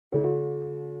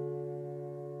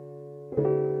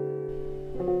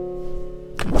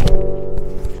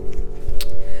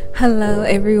Hello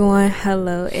everyone.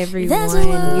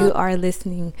 You are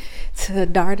listening to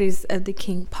Daughters of the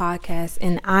King podcast,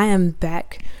 and I am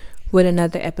back with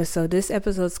another episode. This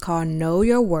episode is called Know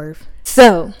Your Worth.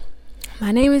 So,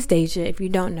 my name is Deja. If you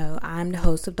don't know, I'm the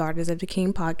host of Daughters of the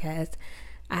King podcast.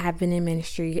 I have been in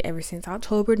ministry ever since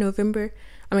October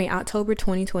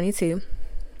 2022.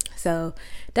 So,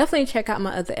 definitely check out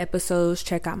my other episodes.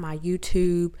 Check out my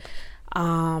YouTube.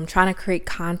 Trying to create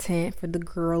content for the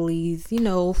girlies,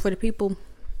 for the people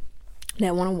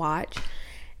that want to watch.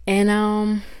 And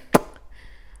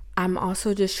I'm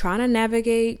also just trying to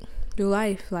navigate through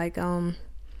life.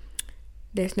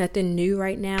 There's nothing new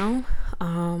right now.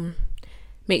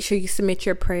 Make sure you submit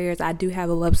your prayers. I do have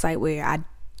a website where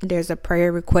there's a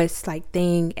prayer request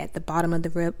thing at the bottom of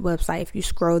the website if you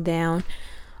scroll down.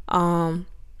 And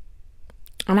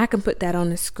I can put that on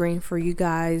the screen for you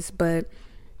guys, but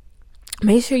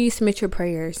make sure you submit your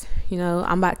prayers.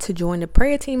 I'm about to join the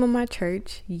prayer team of my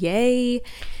church. Yay.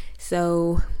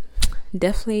 So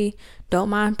definitely don't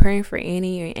mind praying for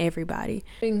any and everybody.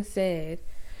 Being said,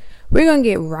 we're going to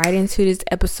get right into this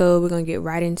episode. We're going to get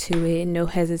right into it. No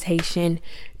hesitation.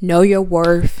 Know your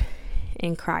worth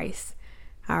in Christ.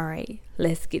 All right,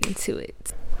 let's get into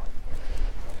it.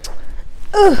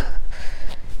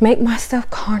 Make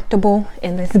myself comfortable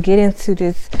and let's get into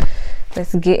this.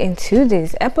 Let's get into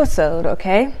this episode,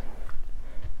 okay?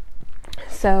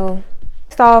 So,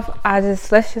 first off,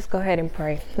 let's just go ahead and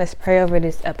pray. Let's pray over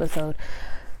this episode.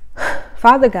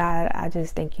 Father God, I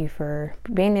just thank you for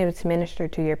being able to minister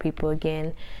to your people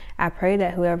again. I pray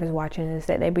that whoever's watching this,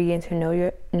 that they begin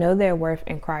to know their worth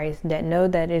in Christ, that know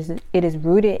that it is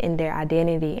rooted in their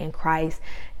identity in Christ,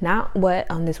 not what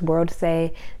this world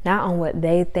say, not on what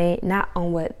they think, not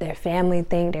on what their family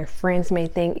think, their friends may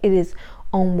think. It is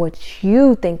on what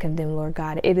you think of them, Lord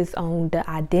God. It is on the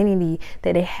identity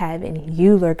that they have in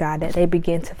you, Lord God, that they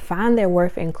begin to find their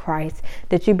worth in Christ,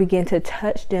 that you begin to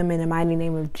touch them in the mighty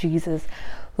name of Jesus.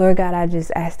 Lord God, I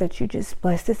just ask that you just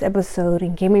bless this episode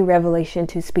and give me revelation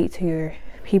to speak to your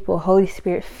people. Holy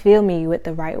Spirit, fill me with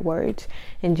the right words.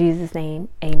 In Jesus' name,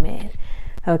 amen.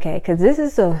 Okay, because this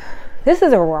is a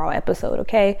raw episode,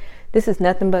 okay? This is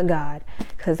nothing but God,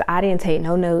 because I didn't take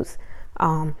no notes.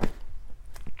 I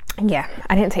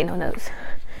didn't take no notes.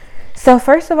 So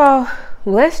first of all,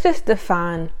 let's just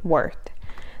define worth.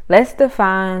 Let's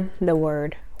define the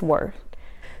word worth.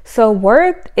 So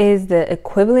worth is the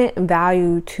equivalent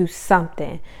value to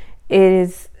something. It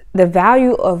is the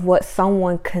value of what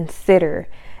someone consider.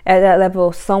 At that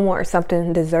level, someone or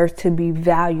something deserves to be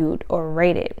valued or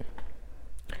rated.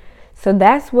 So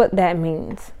that's what that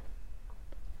means.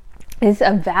 It's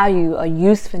a value, a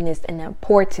usefulness, and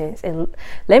importance. And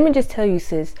let me just tell you,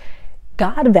 sis,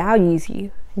 God values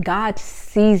you. God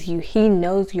sees you. He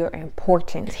knows your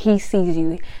importance. He sees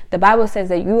you. The Bible says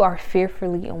that you are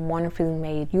fearfully and wonderfully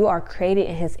made. You are created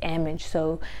in his image.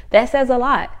 So that says a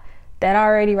lot. That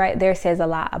already right there says a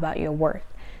lot about your worth.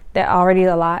 That already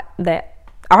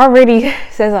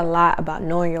says a lot about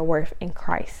knowing your worth in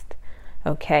Christ.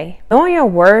 Okay? Knowing your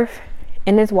worth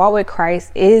in this walk with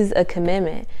Christ is a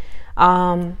commitment.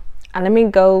 Let me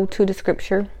go to the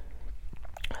scripture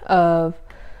of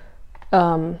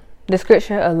love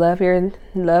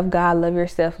God, love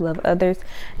yourself, love others.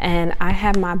 And I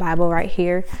have my Bible right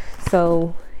here.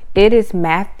 So it is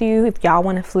Matthew. If y'all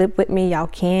want to flip with me, y'all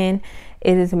can.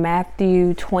 It is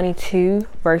Matthew 22,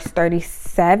 verse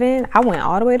 37. I went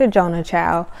all the way to Jonah,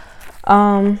 child.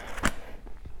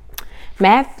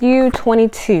 Matthew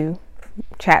 22,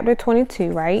 chapter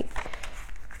 22, right?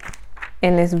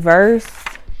 And it's verse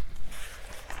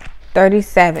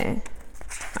 37.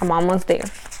 I'm almost there.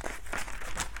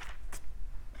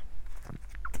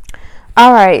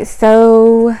 All right,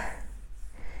 so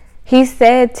he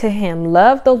said to him,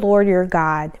 love the Lord your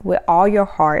God with all your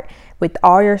heart, with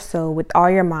all your soul, with all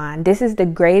your mind. This is the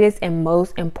greatest and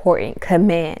most important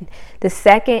command. The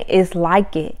second is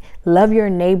like it. Love your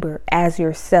neighbor as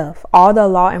yourself. All the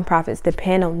law and prophets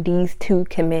depend on these two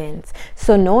commands.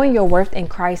 So knowing your worth in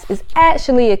Christ is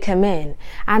actually a command.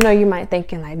 I know you might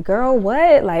thinking girl,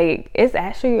 what? It's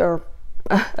actually a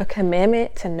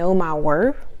commandment to know my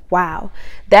worth. Wow,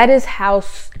 that is how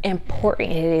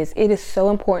important it is. It is so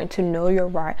important to know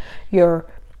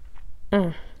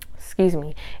It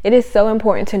is so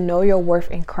important to know your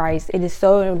worth in Christ. It is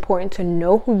so important to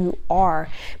know who you are,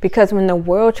 because when the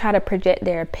world try to project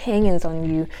their opinions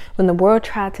on you, when the world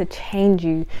try to change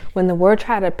you, when the world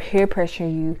try to peer pressure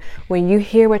you, when you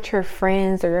hear what your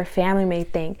friends or your family may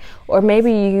think, or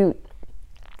maybe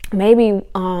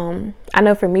I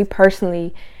know for me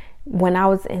personally, when I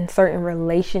was in certain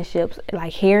relationships,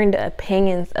 hearing the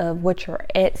opinions of what your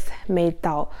ex may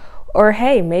thought, Or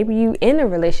hey, maybe you in a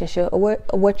relationship, or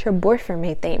what your boyfriend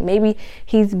may think. Maybe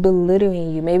he's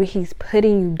belittling you. Maybe he's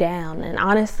putting you down. And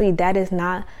honestly, that is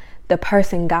not the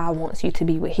person God wants you to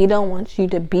be with. He don't want you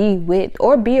to be with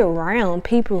or be around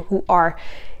people who are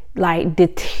like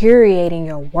deteriorating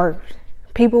your worth.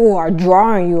 People who are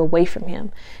drawing you away from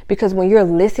him. Because when you're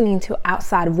listening to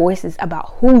outside voices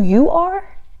about who you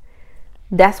are,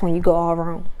 that's when you go all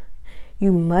wrong.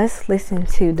 You must listen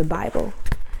to the Bible.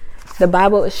 The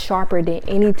Bible is sharper than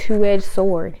any two-edged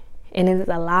sword, and it is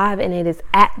alive and it is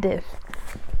active.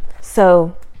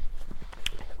 So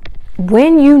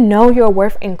when you know your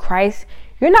worth in Christ,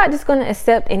 you're not just going to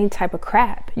accept any type of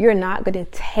crap. You're not going to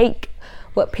take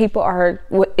what people are.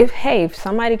 If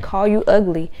somebody call you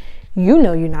ugly, you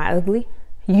know you're not ugly.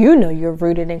 You know you're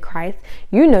rooted in Christ.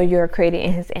 You know you're created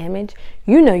in his image.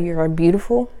 You know you're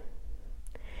beautiful.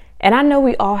 And I know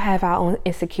we all have our own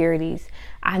insecurities.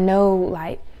 I know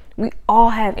we all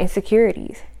have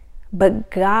insecurities, but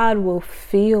God will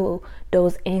fill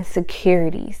those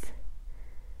insecurities.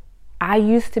 I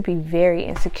used to be very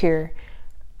insecure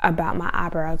about my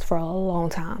eyebrows for a long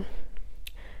time.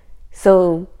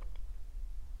 So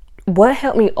what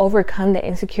helped me overcome that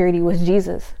insecurity was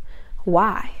Jesus.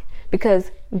 Why?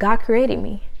 Because God created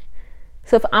me.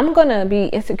 So if I'm going to be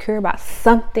insecure about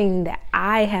something that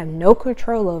I have no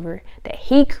control over, that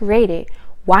he created,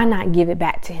 why not give it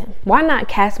back to him? Why not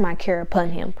cast my care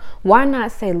upon him? Why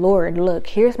not say, Lord, look,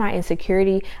 here's my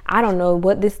insecurity. I don't know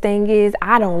what this thing is.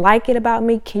 I don't like it about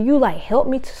me. Can you help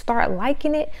me to start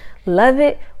liking it, love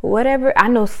it, whatever? I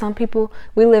know some people,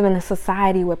 we live in a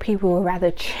society where people would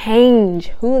rather change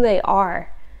who they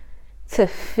are to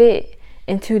fit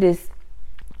into this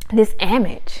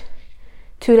image,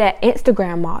 to that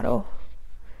Instagram model,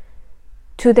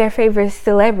 to their favorite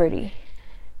celebrity.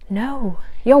 No.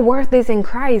 Your worth is in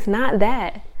Christ, not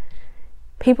that.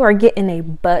 People are getting a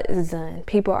butt done.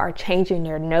 People are changing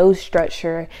their nose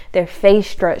structure, their face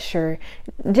structure,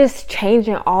 just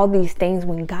changing all these things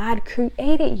when God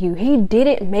created you. He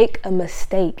didn't make a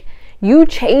mistake. You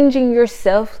changing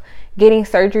yourself, getting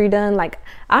surgery done,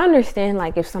 I understand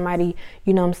if somebody,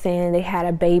 they had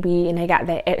a baby and they got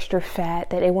that extra fat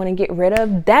that they want to get rid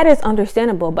of, that is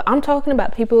understandable. But I'm talking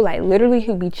about people literally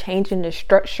who be changing the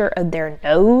structure of their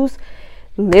nose,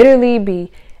 literally be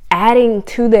adding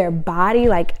to their body,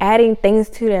 adding things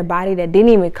to their body that didn't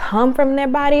even come from their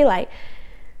body.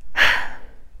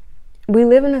 We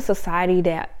live in a society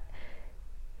that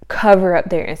cover up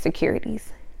their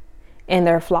insecurities and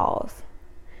their flaws.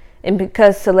 And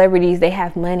because celebrities, they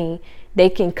have money, they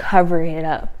can cover it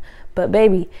up. But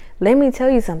baby, let me tell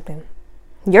you something.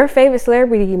 Your favorite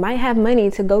celebrity might have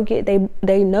money to go get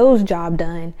their nose job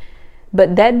done,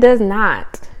 but that does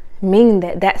not mean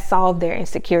that solved their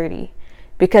insecurity,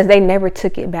 because they never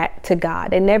took it back to God.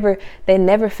 They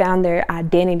never found their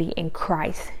identity in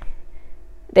Christ.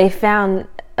 They found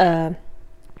their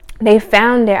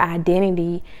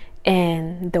identity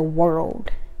in the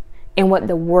world and what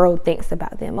the world thinks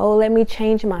about them. Oh, let me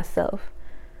change myself.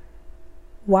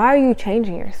 Why are you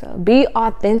changing yourself? Be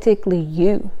authentically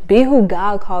you. Be who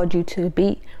God called you to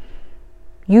be.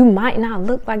 You might not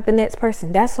look like the next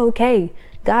person. That's okay.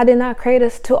 God did not create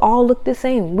us to all look the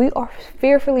same. We are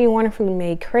fearfully and wonderfully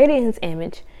made, created in his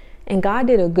image, and God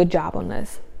did a good job on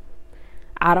us.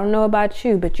 I don't know about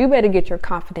you, but you better get your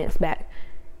confidence back.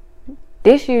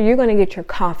 This year, you're going to get your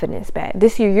confidence back.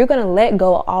 This year, you're going to let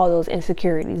go of all those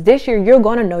insecurities. This year, you're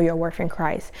going to know your worth in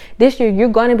Christ. This year, you're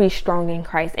going to be strong in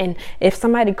Christ. And if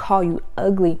somebody call you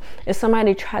ugly, if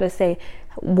somebody try to say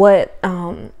what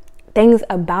things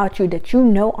about you that you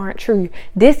know aren't true,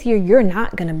 this year, you're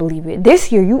not going to believe it.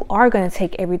 This year, you are going to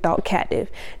take every thought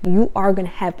captive. You are going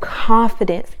to have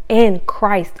confidence in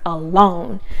Christ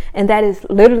alone. And that is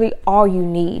literally all you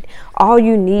need. All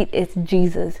you need is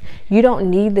Jesus. You don't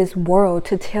need this world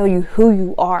to tell you who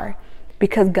you are,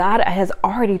 because God has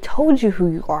already told you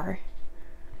who you are.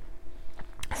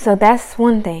 So that's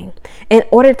one thing. In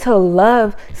order to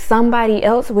love somebody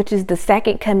else, which is the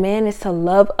second command, is to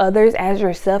love others as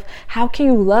yourself. How can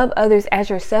you love others as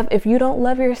yourself if you don't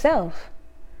love yourself?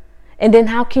 And then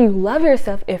how can you love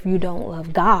yourself if you don't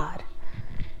love God?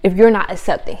 If you're not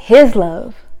accepting his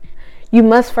love? You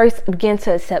must first begin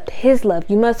to accept his love.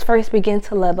 You must first begin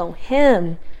to love on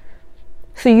him,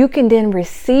 so you can then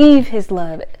receive his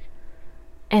love.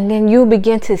 And then you'll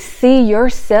begin to see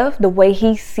yourself the way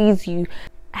he sees you.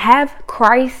 Have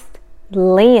Christ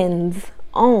lens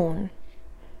on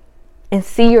and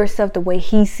see yourself the way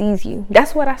he sees you.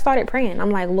 That's what I started praying.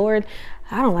 I'm like, Lord,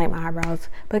 I don't like my eyebrows,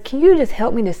 but can you just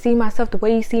help me to see myself the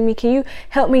way you see me? Can you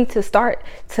help me to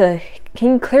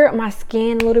can you clear up my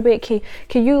skin a little bit?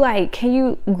 Can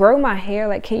you grow my hair?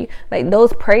 Like, can you, like,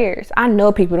 those prayers? I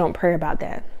know people don't pray about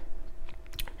that.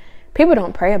 People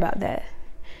don't pray about that.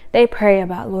 They pray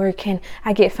about, Lord, can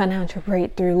I get financial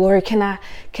breakthrough? Lord, can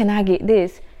I get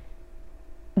this?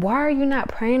 Why are you not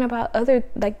praying about other,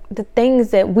 like, the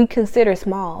things that we consider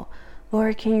small?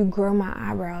 Lord, can you grow my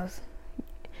eyebrows?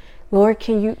 Lord,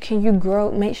 can you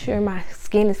grow, make sure my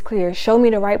skin is clear. Show me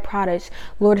the right products.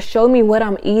 Lord, show me what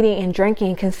I'm eating and drinking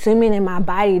and consuming in my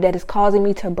body that is causing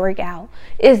me to break out.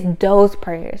 It's those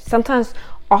prayers. Sometimes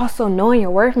also knowing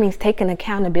your worth means taking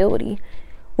accountability.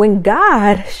 When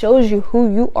God shows you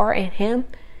who you are in Him,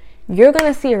 you're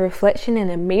going to see a reflection in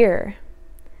a mirror.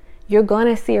 You're going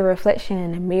to see a reflection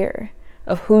in a mirror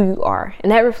of who you are.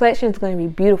 And that reflection is going to be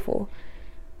beautiful.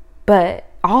 But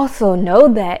also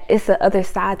know that it's the other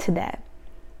side to that.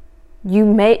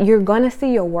 You're going to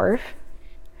see your worth,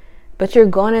 but you're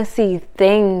going to see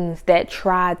things that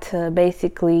try to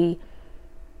basically,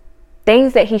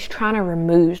 things that He's trying to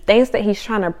remove, things that He's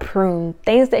trying to prune,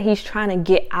 things that He's trying to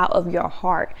get out of your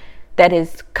heart that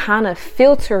is kind of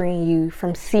filtering you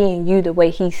from seeing you the way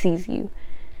He sees you.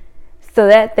 So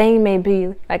that thing may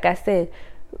be, like I said,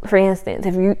 for instance,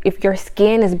 if your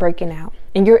skin is breaking out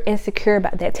and you're insecure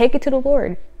about that, take it to the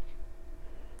Lord.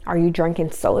 Are you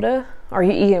drinking soda? Are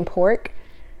you eating pork?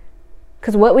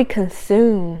 Because what we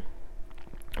consume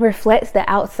reflects the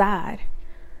outside.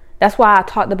 That's why I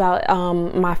talked about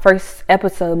my first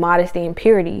episode, modesty and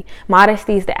purity.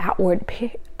 Modesty is the outward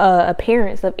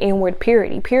appearance of inward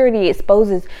purity. Purity is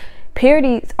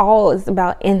all is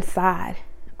about inside.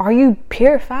 Are you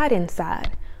purified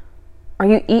inside? Are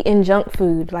you eating junk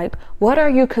food? Like, what are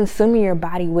you consuming your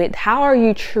body with? How are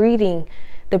you treating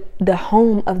the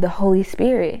home of the Holy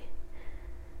Spirit?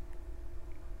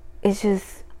 It's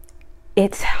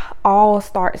all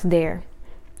starts there.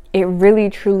 It really,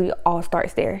 truly all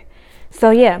starts there. So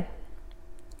yeah,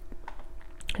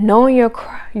 knowing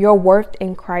your worth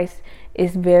in Christ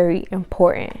is very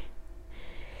important.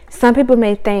 Some people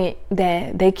may think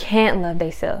that they can't love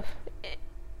themselves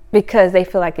because they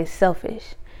feel like it's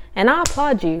selfish. And I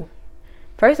applaud you.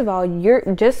 First of all,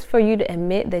 for you to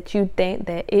admit that you think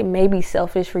that it may be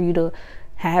selfish for you to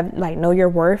know your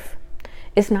worth.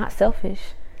 It's not selfish.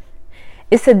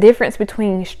 It's a difference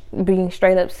between being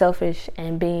straight up selfish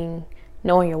and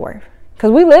knowing your worth.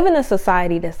 Because we live in a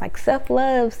society that's like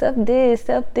self-love, self-this,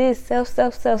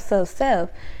 self.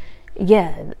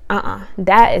 Yeah,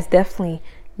 that is definitely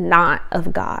not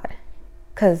of God.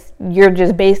 Because you're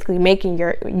just basically making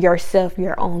yourself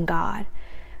your own God.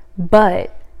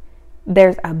 But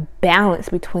there's a balance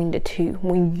between the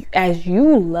two. As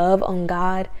you love on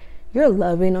God, you're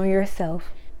loving on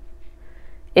yourself.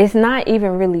 It's not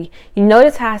even really, you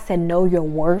notice how I said know your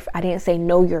worth? I didn't say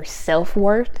know your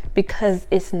self-worth, because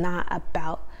it's not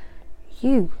about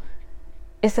you.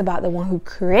 It's about the one who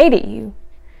created you.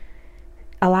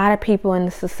 A lot of people in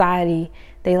the society,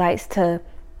 they like to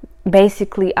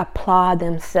basically applaud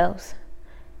themselves.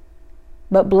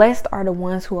 But blessed are the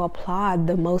ones who applaud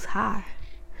the Most High.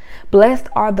 Blessed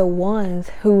are the ones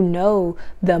who know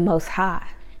the Most High.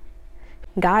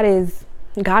 God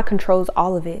controls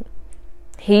all of it.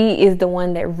 He is the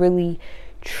one that really,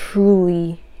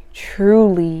 truly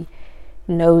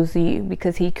knows you,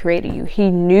 because He created you. He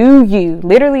knew you.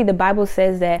 Literally, the Bible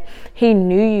says that He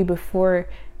knew you before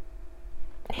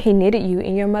He knitted you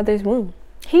in your mother's womb.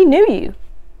 He knew you.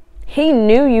 He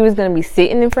knew you was going to be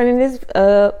sitting in front of this,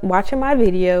 watching my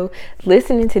video,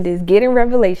 listening to this, getting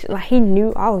revelation. Like, He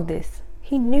knew all of this.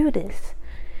 He knew this.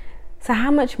 So how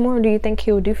much more do you think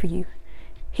He'll do for you?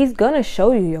 He's going to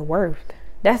show you your worth.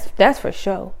 That's for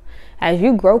sure. As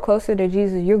you grow closer to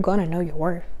Jesus, you're going to know your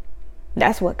worth.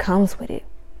 That's what comes with it.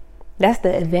 That's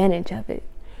the advantage of it.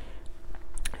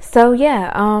 So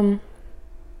yeah,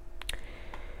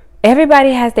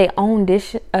 everybody has their own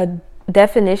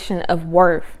definition of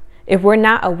worth. If we're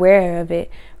not aware of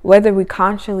it, whether we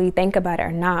consciously think about it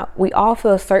or not, we all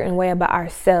feel a certain way about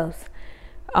ourselves.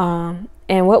 And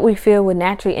what we feel will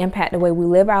naturally impact the way we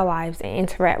live our lives and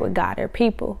interact with God and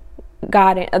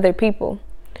other people.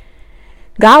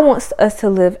 God wants us to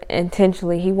live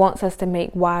intentionally. He wants us to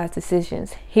make wise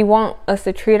decisions. He wants us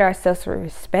to treat ourselves with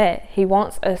respect. He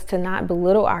wants us to not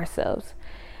belittle ourselves.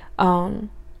 He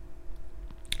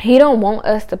don't want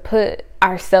us to put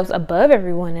ourselves above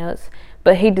everyone else,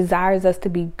 but He desires us to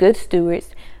be good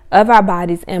stewards of our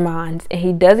bodies and minds, and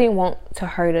He doesn't want to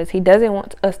hurt us. He doesn't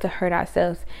want us to hurt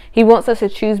ourselves. He wants us to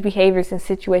choose behaviors and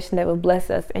situations that will bless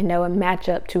us and that will match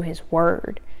up to His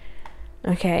word.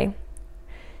 Okay?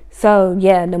 So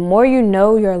yeah, the more you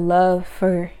know your love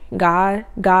for God,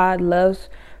 God loves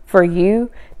for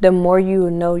you, the more you will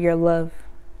know your love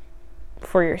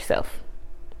for yourself.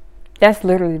 That's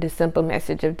literally the simple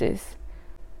message of this.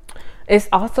 It's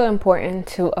also important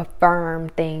to affirm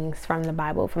things from the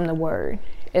Bible, from the Word.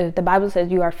 If the Bible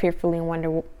says you are fearfully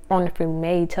and wonderfully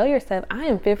made, tell yourself, I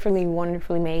am fearfully and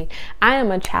wonderfully made. I am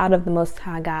a child of the Most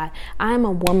High God. I am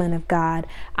a woman of God.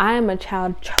 I am a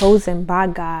child chosen by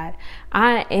God.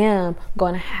 I am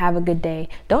going to have a good day.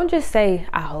 Don't just say,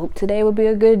 I hope today will be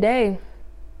a good day.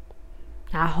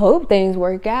 I hope things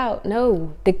work out.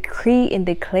 No, decree and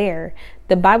declare.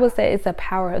 The Bible says it's the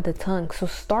power of the tongue. So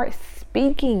start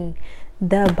speaking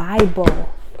the Bible,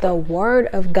 the Word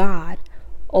of God,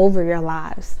 over your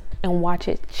lives and watch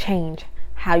it change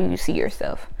how you see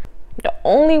yourself. The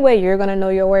only way you're going to know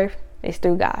your worth is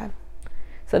through God.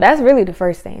 So that's really the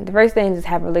first thing. The first thing is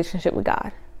have a relationship with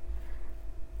God.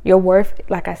 Your worth,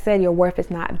 like I said, your worth is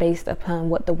not based upon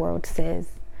what the world says.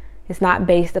 It's not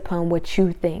based upon what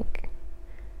you think.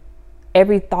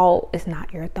 Every thought is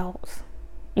not your thoughts.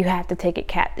 You have to take it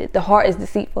captive. The heart is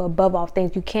deceitful above all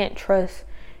things. You can't trust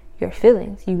your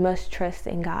feelings. You must trust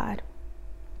in God.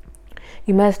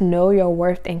 You must know your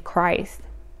worth in Christ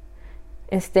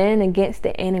and stand against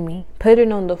the enemy.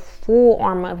 Putting on the full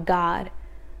armor of God.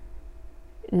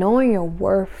 Knowing your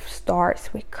worth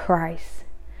starts with Christ.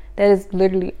 That is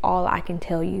literally all I can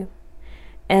tell you.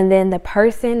 And then the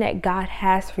person that God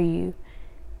has for you,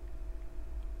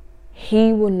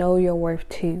 He will know your worth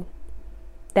too.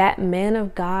 That man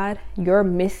of God, your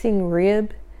missing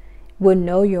rib, will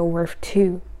know your worth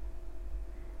too.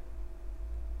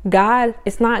 God,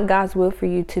 it's not God's will for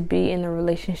you to be in a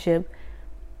relationship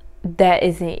that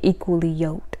isn't equally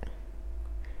yoked.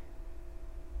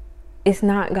 It's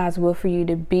not God's will for you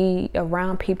to be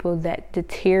around people that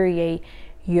deteriorate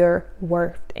your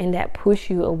worth and that push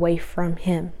you away from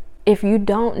Him. If you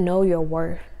don't know your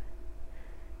worth,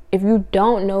 if you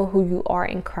don't know who you are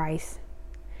in Christ,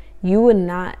 you will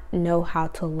not know how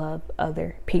to love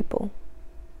other people.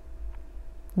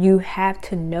 You have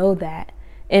to know that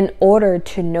in order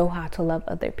to know how to love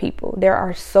other people. There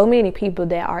are so many people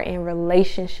that are in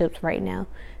relationships right now,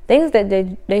 things that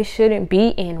they shouldn't be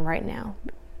in right now.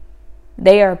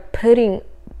 They are putting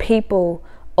people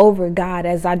over God,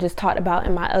 as I just talked about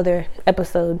in my other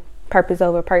episode, Purpose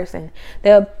Over Person.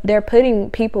 They're putting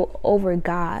people over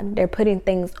God. They're putting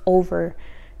things over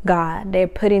God. They're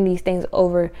putting these things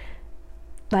over.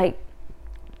 Like,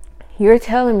 you're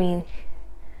telling me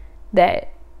that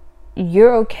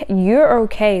you're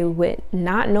okay with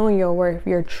not knowing your worth,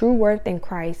 your true worth in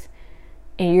Christ,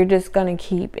 and you're just gonna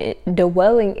keep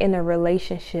dwelling in a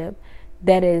relationship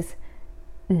that is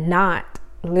not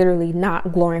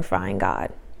glorifying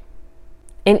God.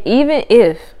 And even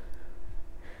if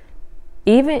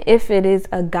it is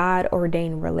a God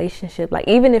ordained relationship, like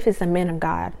even if it's a man of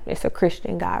God, it's a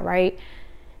Christian God, right?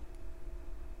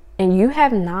 And you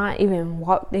have not even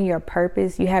walked in your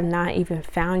purpose, you have not even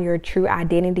found your true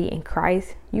identity in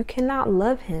Christ, you cannot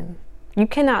love Him. You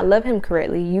cannot love Him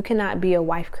correctly. You cannot be a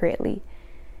wife correctly.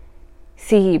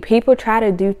 See, people try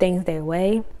to do things their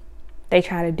way. They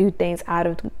try to do things out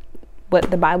of what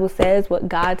the Bible says, what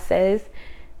God says.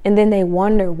 And then they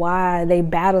wonder why they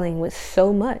battling with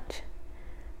so much.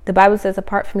 The Bible says,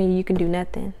 apart from me, you can do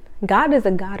nothing. God is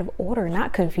a God of order,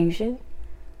 not confusion.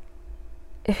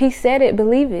 If He said it,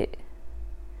 believe it.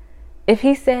 If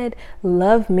He said,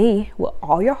 love me with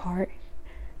all your heart,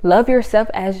 love yourself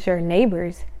as your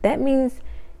neighbors, that means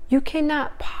you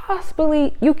cannot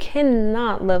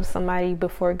love somebody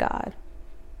before God.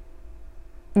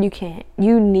 You can't.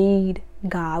 You need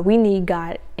God. We need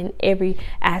God in every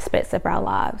aspect of our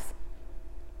lives.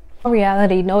 In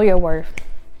reality, know your worth.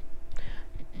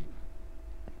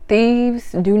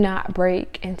 Thieves do not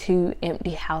break into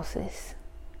empty houses.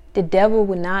 The devil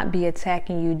would not be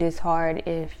attacking you this hard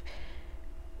if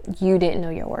you didn't know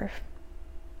your worth.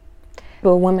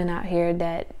 But women out here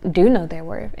that do know their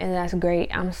worth, and that's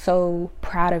great. I'm so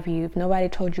proud of you. If nobody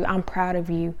told you, I'm proud of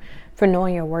you for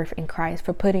knowing your worth in Christ,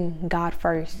 for putting God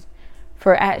first,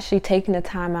 for actually taking the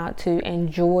time out to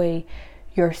enjoy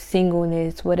your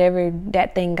singleness, whatever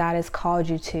that thing God has called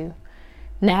you to,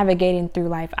 navigating through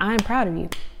life. I am proud of you.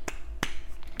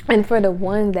 And for the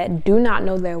ones that do not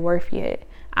know their worth yet,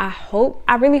 I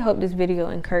really hope this video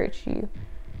encouraged you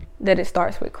that it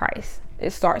starts with Christ.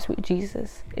 It starts with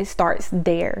Jesus. It starts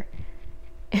there.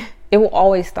 It will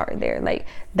always start there. Like,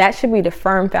 that should be the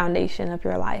firm foundation of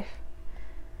your life.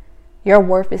 Your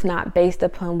worth is not based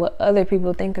upon what other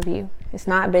people think of you. It's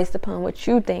not based upon what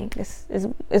you think.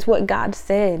 It's what God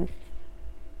said.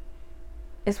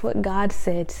 It's what God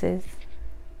said, sis.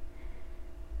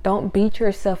 Don't beat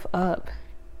yourself up.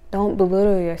 Don't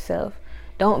belittle yourself.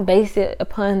 Don't base it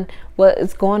upon what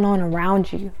is going on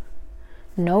around you.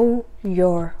 Know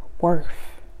your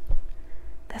worth.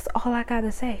 That's all I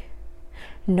gotta say.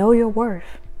 Know your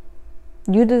worth.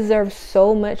 You deserve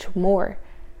so much more.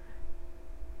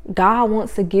 God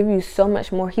wants to give you so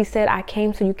much more. He said, I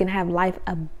came so you can have life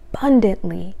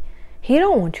abundantly. He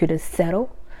don't want you to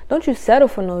settle. Don't you settle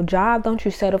for no job. Don't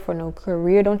you settle for no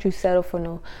career. Don't you settle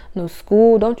for no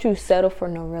school. Don't you settle for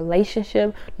no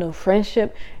relationship, no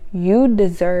friendship. You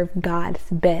deserve God's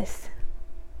best.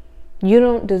 You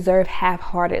don't deserve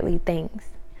half-heartedly things.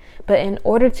 But in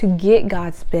order to get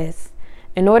God's best,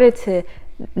 in order to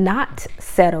not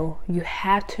settle, you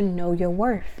have to know your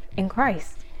worth in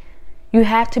Christ. You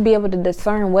have to be able to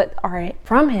discern what are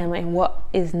from him and what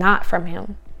is not from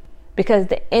him. Because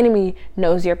the enemy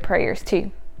knows your prayers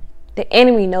too. The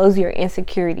enemy knows your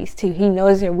insecurities too. He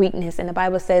knows your weakness. And the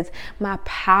Bible says, my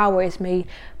power is made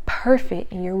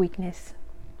perfect in your weakness.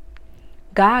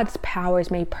 God's power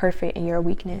is made perfect in your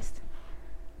weakness.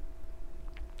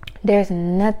 There's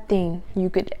nothing you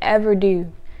could ever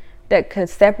do that could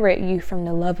separate you from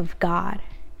the love of God.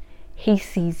 He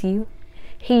sees you.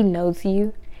 He knows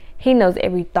you. He knows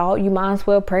every thought. You might as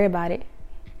well pray about it.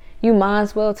 You might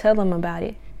as well tell him about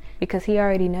it because he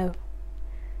already knows.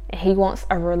 And he wants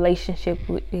a relationship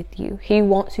with you. He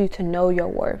wants you to know your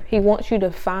worth. He wants you to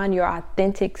find your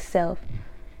authentic self.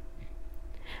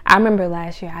 I remember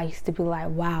last year I used to be like,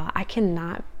 wow, I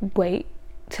cannot wait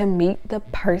to meet the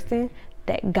person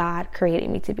that God created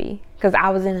me to be. Because I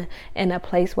was in a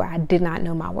place where I did not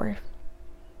know my worth.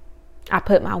 I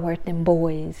put my worth in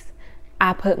boys.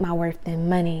 I put my worth in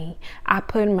money. I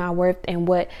put my worth in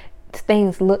what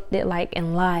things looked like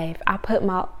in life. I put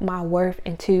my worth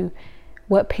into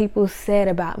what people said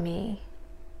about me.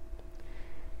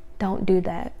 Don't do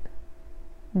that.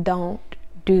 Don't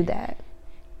do that.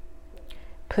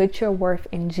 Put your worth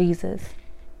in Jesus.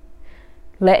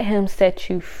 Let him set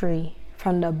you free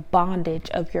from the bondage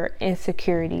of your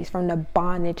insecurities, from the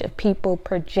bondage of people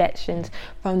projections,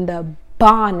 from the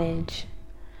bondage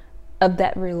of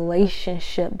that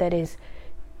relationship that is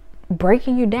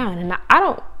breaking you down. And I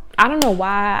don't know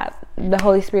why the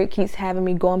Holy Spirit keeps having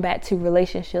me going back to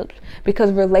relationships,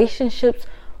 because relationships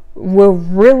will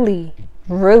really,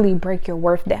 really break your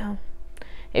worth down.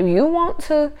 If you want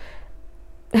to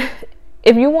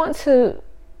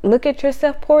look at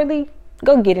yourself poorly,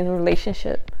 go get in a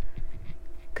relationship.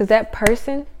 Because that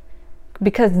person,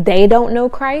 because they don't know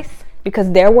Christ,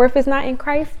 because their worth is not in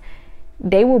Christ,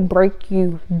 they will break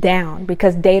you down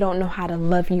because they don't know how to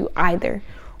love you either.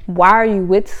 Why are you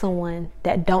with someone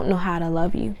that don't know how to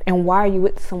love you? And why are you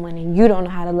with someone and you don't know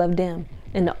how to love them?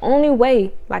 And the only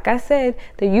way, like I said,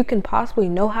 that you can possibly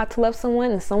know how to love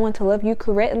someone and someone to love you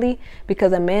correctly,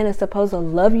 because a man is supposed to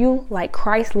love you like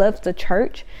Christ loves the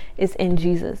church, is in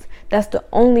Jesus. That's the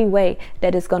only way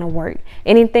that it's going to work.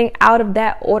 Anything out of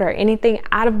that order, anything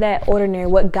out of that ordinary,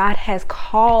 what God has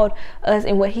called us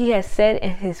and what he has said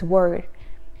in his word,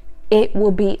 it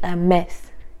will be a mess.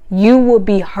 You will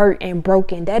be hurt and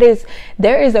broken. There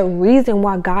is a reason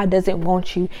why God doesn't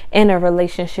want you in a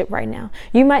relationship right now.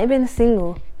 You might have been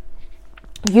single.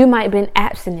 You might have been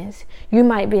abstinence. You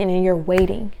might be in your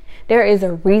waiting. There is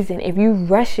a reason. If you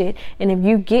rush it and if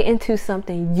you get into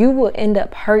something, you will end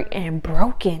up hurt and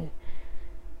broken.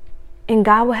 And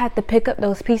God will have to pick up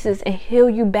those pieces and heal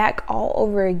you back all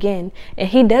over again. And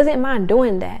he doesn't mind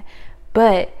doing that.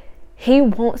 But he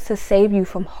wants to save you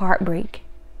from heartbreak.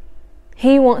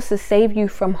 He wants to save you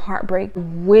from heartbreak.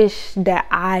 Wish that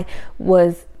I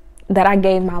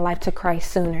gave my life to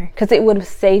Christ sooner, because it would have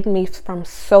saved me from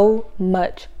so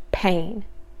much pain.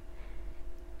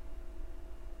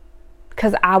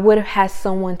 Because I would have had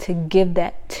someone to give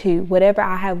that to. Whatever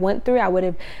I have went through, I would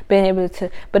have been able to.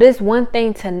 But it's one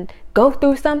thing to go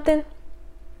through something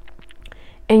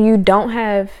and you don't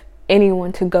have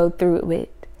anyone to go through it with.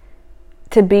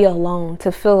 To be alone,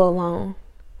 to feel alone.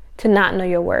 To not know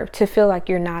your worth, to feel like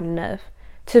you're not enough,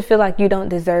 to feel like you don't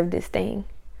deserve this thing.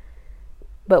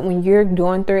 But when you're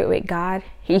going through it with God,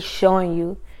 he's showing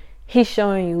you,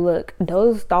 look,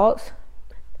 those thoughts,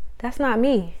 that's not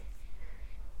me.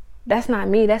 That's not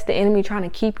me. That's the enemy trying to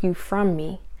keep you from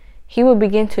me. He will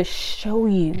begin to show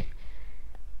you.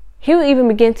 He will even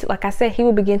begin to, like I said, he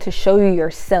will begin to show you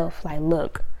yourself. Like,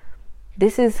 look,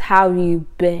 this is how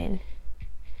you've been.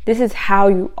 This is how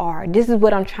you are. This is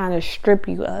what I'm trying to strip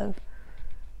you of.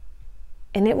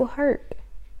 And it will hurt.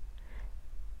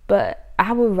 But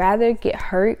I would rather get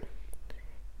hurt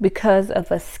because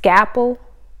of a scalpel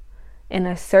in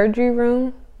a surgery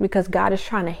room, because God is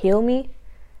trying to heal me,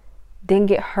 than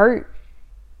get hurt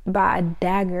by a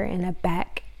dagger in the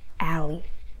back alley.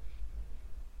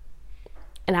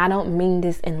 And I don't mean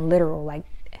this in literal, like,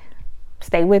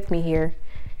 stay with me here.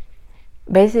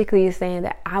 Basically, it's saying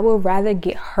that I would rather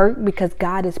get hurt because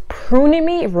God is pruning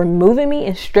me, removing me,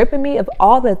 and stripping me of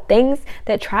all the things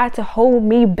that try to hold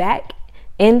me back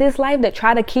in this life, that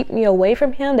try to keep me away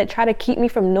from Him, that try to keep me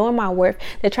from knowing my worth,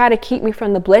 that try to keep me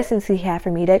from the blessings He had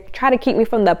for me, that try to keep me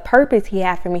from the purpose He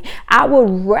had for me. I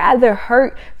would rather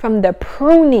hurt from the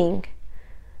pruning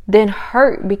than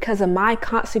hurt because of my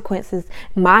consequences,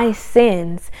 my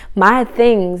sins, my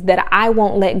things that I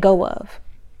won't let go of.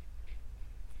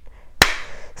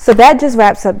 So that just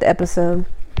wraps up the episode.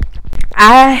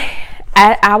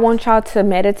 I want y'all to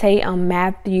meditate on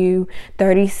Matthew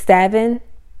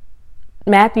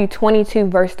 22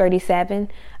 verse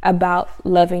 37, about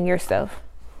loving yourself,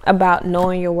 about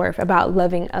knowing your worth, about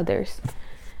loving others.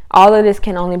 All of this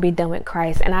can only be done with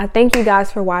Christ. And I thank you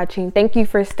guys for watching. Thank you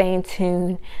for staying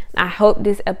tuned. I hope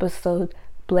this episode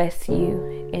bless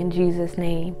you in Jesus'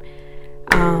 name.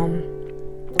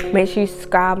 Make sure you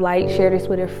subscribe, like, share this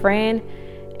with a friend.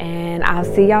 And I'll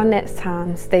see y'all next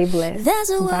time. Stay blessed.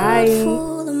 There's a Bye. world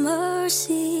full of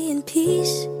mercy and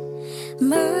peace,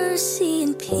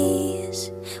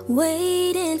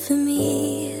 waiting for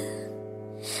me.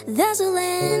 There's a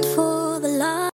land for the lost.